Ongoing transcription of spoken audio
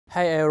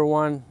Hey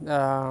everyone,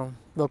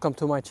 welcome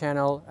to my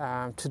channel.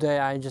 Today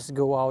I just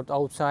go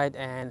outside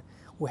and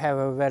we have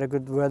a very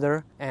good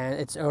weather and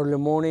it's early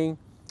morning,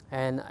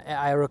 and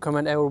I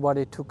recommend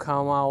everybody to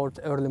come out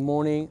early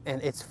morning,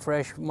 and it's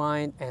fresh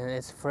mind and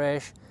it's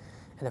fresh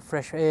and the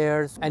fresh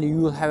air, and you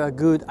will have a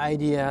good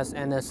ideas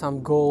and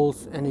some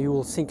goals, and you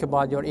will think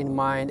about your in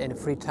mind and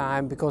free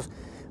time, because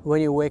when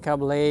you wake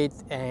up late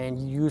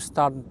and you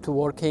start to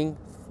working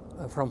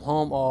from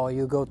home or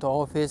you go to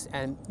office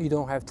and you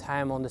don't have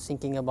time on the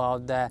thinking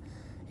about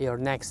your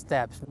next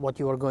steps, what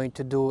you are going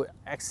to do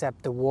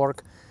except the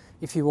work.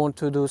 If you want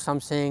to do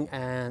something,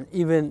 and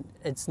even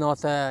it's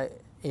not a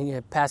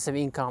passive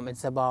income,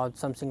 it's about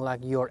something like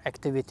your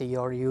activity,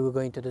 or you're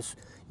going to the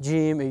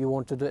gym, or you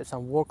want to do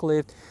some work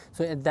lift,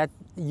 so that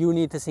you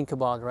need to think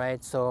about,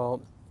 right?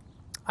 So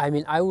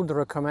I would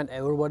recommend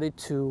everybody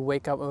to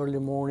wake up early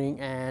morning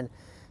and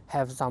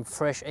have some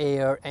fresh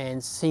air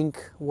and think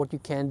what you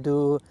can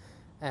do,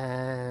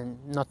 and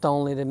not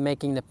only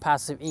making the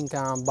passive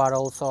income, but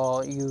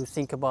also you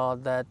think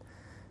about that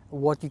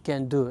what you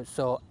can do,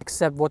 so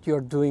accept what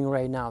you're doing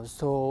right now.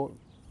 So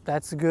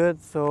that's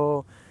good.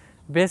 So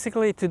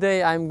basically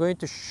today I'm going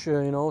to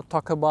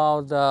talk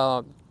about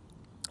the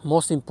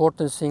most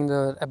important thing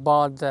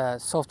about the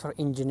software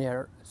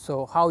engineer.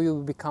 So how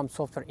you become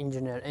software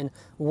engineer and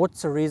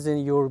what's the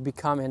reason you're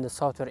becoming the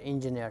software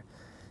engineer.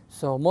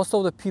 So most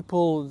of the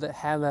people that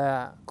have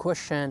a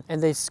question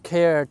and they're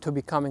scared to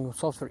becoming a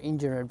software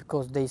engineer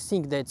because they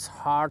think that it's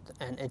hard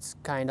and it's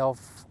kind of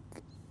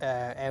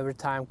every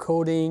time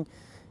coding.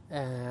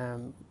 Let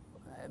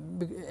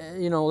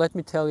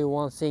me tell you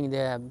one thing,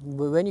 that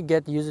when you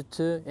get used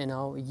to,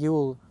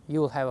 you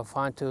will have a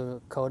fun to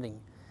coding.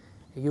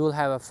 You will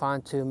have a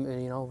fun to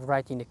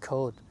writing the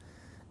code.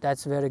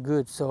 That's very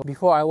good. So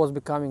before I was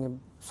becoming a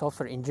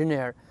software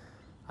engineer,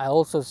 I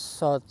also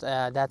thought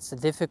that's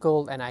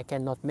difficult and I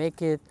cannot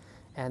make it,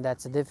 and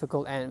that's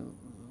difficult, and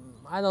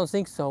I don't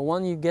think so.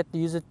 When you get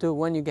used to,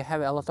 when you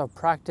have a lot of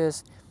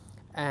practice,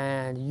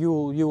 and you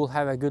will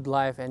have a good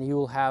life, and you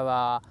will have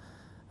a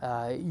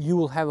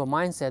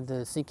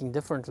mindset thinking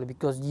differently,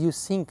 because you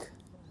think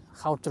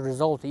how to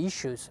resolve the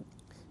issues.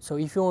 So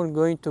if you're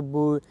going to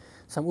be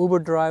some Uber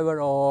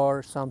driver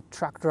or some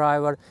truck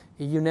driver,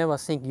 you never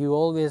think, you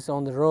always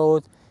on the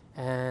road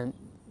and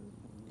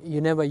you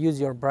never use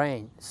your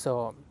brain.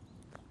 So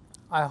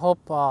I hope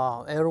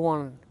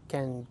everyone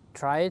can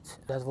try it.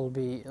 That will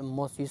be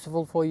most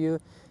useful for you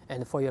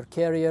and for your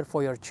career,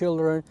 for your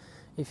children.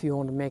 If you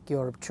want to make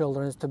your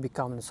children to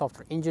become a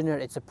software engineer,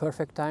 it's a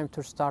perfect time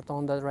to start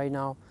on that right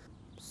now.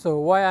 So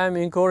why I'm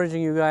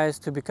encouraging you guys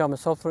to become a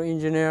software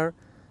engineer,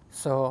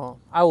 so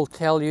I will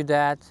tell you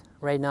that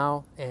right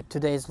now. In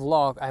today's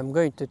vlog, I'm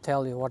going to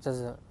tell you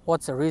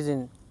what's the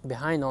reason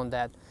behind on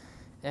that.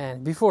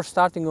 And before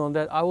starting on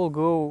that, I will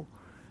go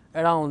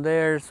around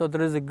there. So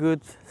there is a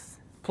good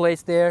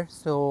place there,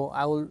 so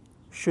I will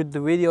shoot the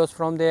videos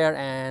from there,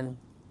 and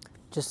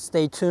just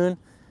stay tuned.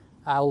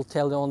 I will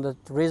tell you on the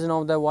reason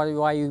of that,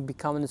 why you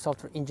becoming a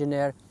software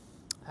engineer.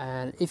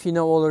 And if you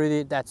know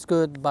already, that's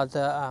good, but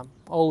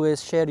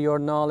always share your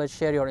knowledge,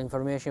 share your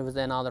information with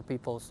other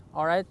people's.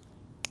 All right,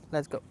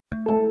 let's go.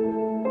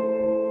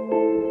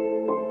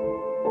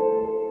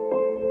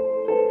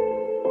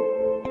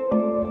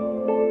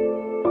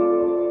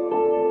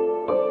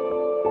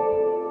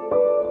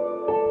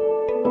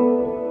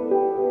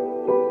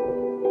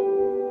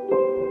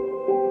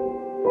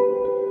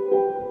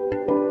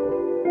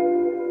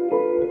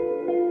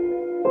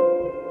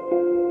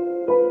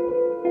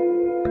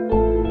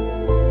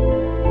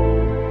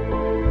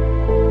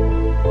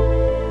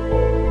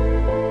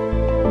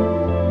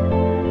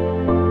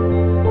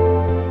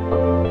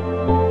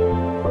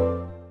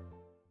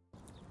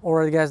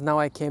 Alright guys, now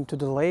I came to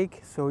the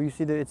lake. So you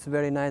see that it's a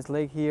very nice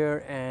lake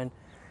here, and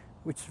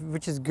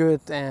which is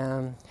good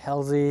and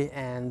healthy,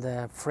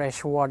 and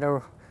fresh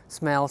water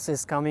smells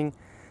is coming,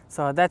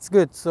 so that's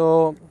good.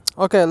 So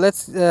okay,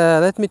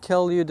 let me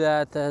tell you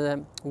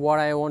that what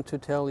I want to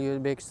tell you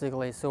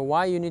basically. So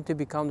why you need to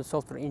become the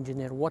software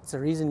engineer, what's the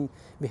reason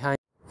behind.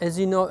 As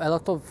you know, a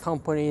lot of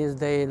companies,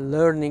 they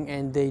learning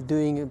and they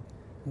doing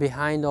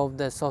behind of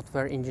the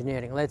software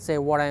engineering. Let's say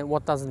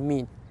what does it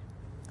mean.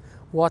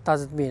 What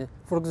does it mean?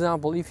 For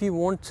example, if you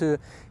want to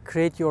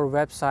create your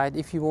website,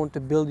 if you want to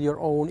build your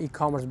own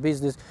e-commerce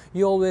business,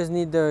 you always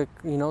need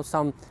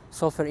some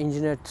software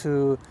engineer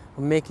to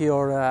make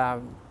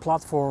your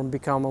platform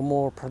become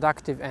more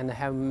productive and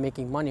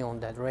making money on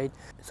that, right?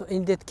 So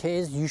in that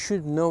case, you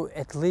should know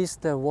at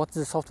least what's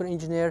the software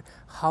engineer,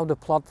 how the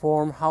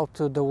platform, how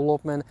to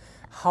development,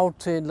 how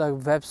to the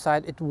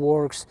website it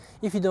works.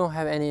 If you don't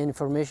have any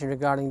information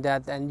regarding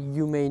that, then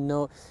you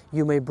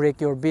may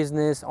break your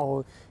business,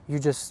 or you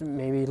just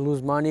maybe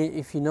lose money.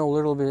 If you know a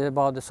little bit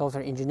about the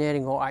software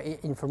engineering or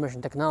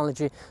information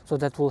technology, so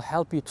that will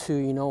help you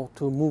to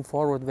to move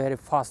forward very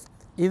fast.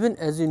 Even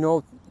as you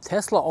know,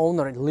 Tesla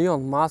owner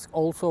Elon Musk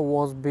also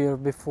was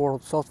before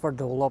software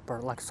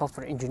developer, like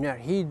software engineer.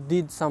 He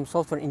did some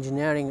software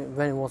engineering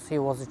when he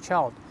was a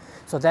child.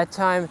 So that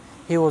time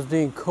he was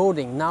doing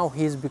coding. Now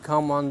he's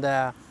become on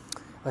the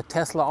a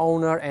Tesla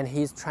owner and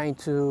he's trying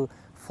to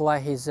fly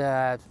his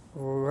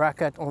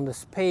rocket on the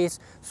space.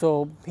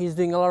 So he's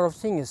doing a lot of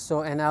things.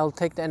 So, and I'll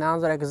take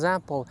another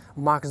example.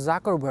 Mark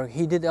Zuckerberg,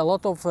 he did a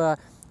lot of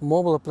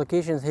mobile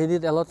applications. He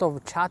did a lot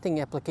of chatting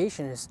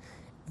applications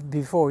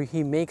before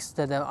he makes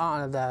the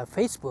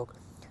Facebook.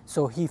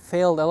 So he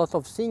failed a lot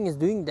of things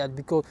doing that,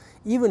 because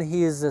even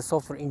he is a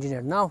software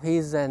engineer. Now he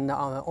is an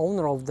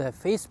owner of the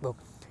Facebook.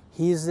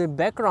 His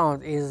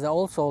background is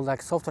also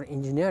like software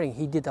engineering.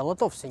 He did a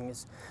lot of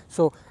things.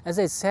 So as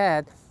I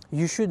said,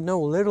 you should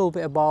know a little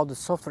bit about the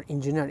software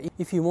engineer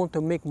if you want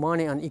to make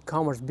money on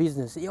e-commerce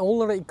business.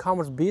 All the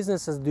e-commerce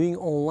business is doing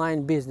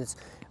online business.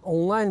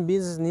 Online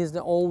business needs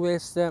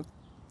always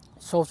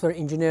software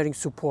engineering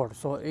support.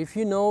 So if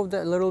you know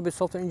a little bit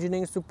software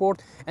engineering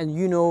support, and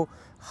you know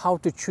how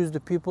to choose the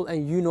people,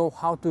 and you know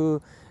how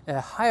to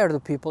hire the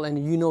people,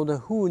 and you know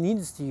who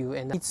needs you,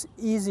 and it's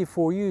easy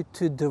for you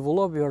to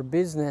develop your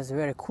business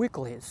very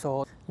quickly.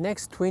 So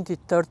next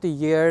 20-30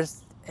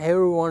 years,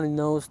 everyone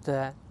knows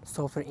the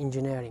software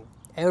engineering,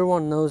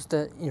 everyone knows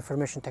the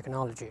information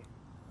technology.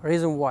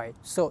 Reason why?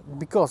 So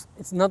because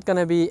it's not going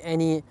to be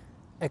any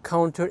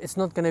accountant, it's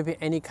not going to be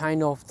any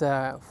kind of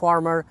the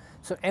farmer,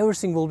 so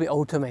everything will be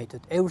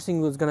automated.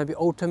 Everything is going to be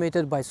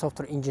automated by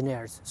software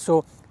engineers.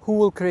 So who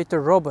will create the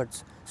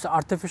robots? So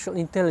artificial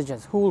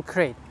intelligence, who will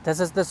create? This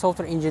is the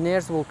software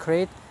engineers will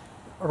create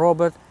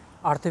robot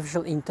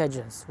artificial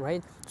intelligence,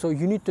 right? So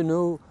you need to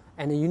know,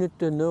 and you need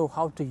to know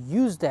how to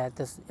use that,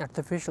 this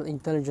artificial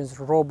intelligence,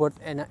 robot,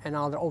 and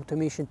other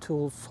automation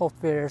tools,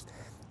 softwares.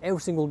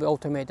 Everything will be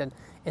automated.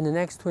 In the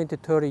next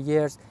 20-30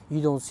 years,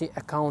 you don't see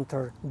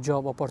accountant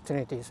job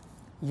opportunities.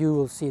 You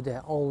will see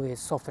always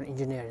software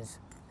engineers.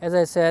 As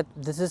I said,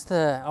 this is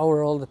the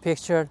overall the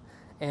picture,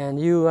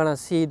 and you're gonna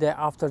see that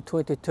after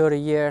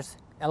 20-30 years,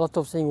 a lot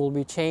of things will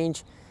be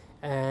changed,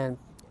 and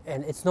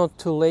it's not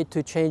too late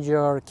to change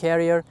your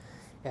career.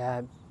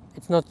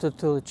 It's not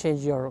to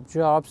change your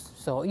jobs.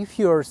 So if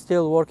you're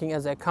still working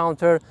as an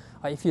accountant,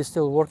 or if you're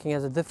still working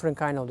as a different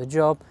kind of the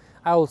job,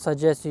 I will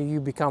suggest you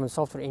become a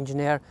software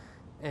engineer.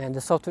 And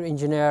the software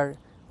engineer,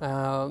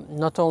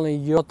 not only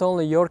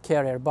your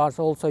career, but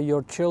also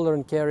your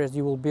children's careers,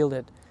 you will build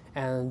it,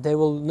 and they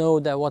will know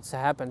that what's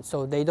happened.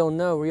 So they don't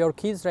know, your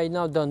kids right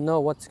now don't know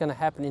what's going to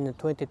happen in the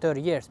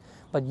 20-30 years,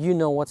 but you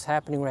know what's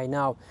happening right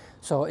now.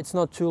 So it's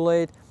not too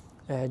late.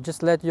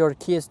 Just let your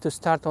kids to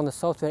start on the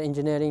software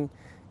engineering,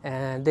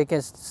 and they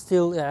can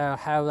still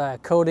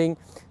have coding.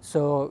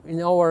 So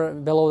in our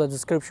below the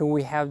description,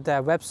 we have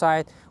the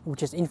website,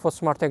 which is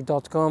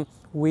infosmarttech.com.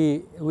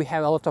 We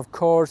have a lot of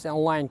course,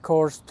 online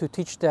course, to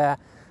teach the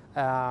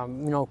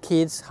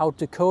kids how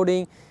to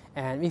coding,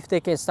 and if they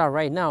can start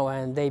right now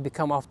and they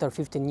become after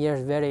 15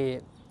 years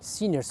very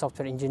senior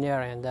software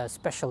engineer and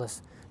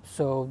specialist,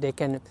 so they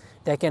can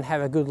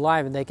have a good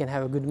life, and they can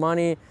have a good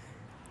money,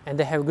 and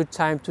they have a good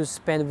time to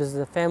spend with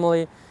the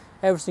family.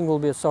 Everything will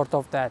be a sort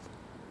of that.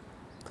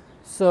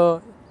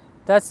 So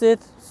that's it.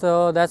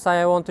 So that's what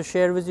I want to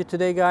share with you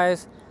today,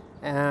 guys.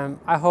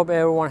 I hope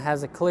everyone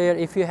has it clear.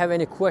 If you have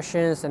any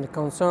questions and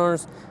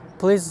concerns,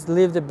 please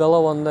leave it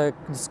below on the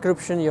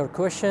description your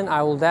question.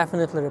 I will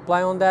definitely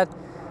reply on that.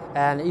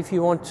 And if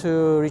you want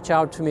to reach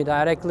out to me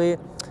directly,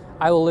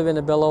 I will leave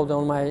it below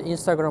on my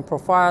Instagram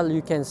profile.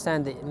 You can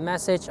send a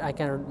message. I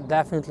can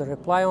definitely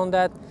reply on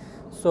that.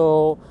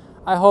 So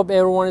I hope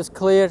everyone is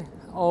clear.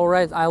 All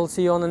right, I will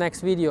see you on the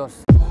next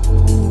videos.